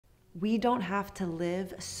We don't have to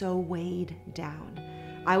live so weighed down.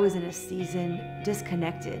 I was in a season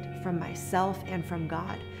disconnected from myself and from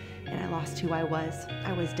God, and I lost who I was.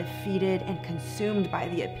 I was defeated and consumed by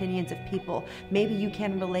the opinions of people. Maybe you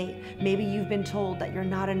can relate. Maybe you've been told that you're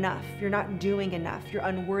not enough, you're not doing enough, you're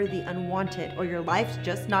unworthy, unwanted, or your life's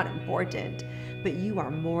just not important. But you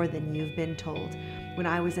are more than you've been told. When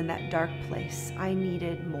I was in that dark place, I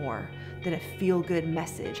needed more than a feel-good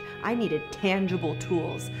message. I needed tangible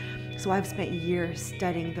tools. So I've spent years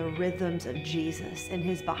studying the rhythms of Jesus and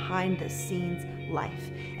his behind-the-scenes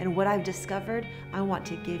life. And what I've discovered, I want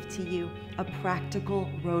to give to you a practical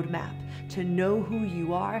roadmap to know who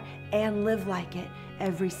you are and live like it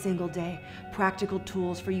every single day. Practical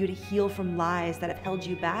tools for you to heal from lies that have held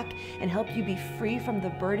you back and help you be free from the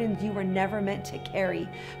burdens you were never meant to carry.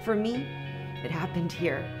 For me, it happened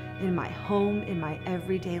here in my home, in my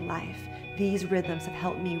everyday life. These rhythms have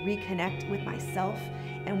helped me reconnect with myself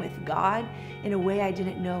and with God in a way I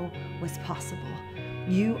didn't know was possible.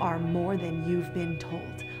 You are more than you've been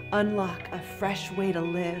told. Unlock a fresh way to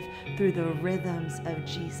live through the rhythms of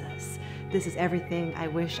Jesus. This is everything I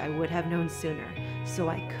wish I would have known sooner, so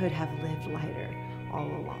I could have lived lighter all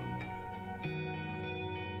along.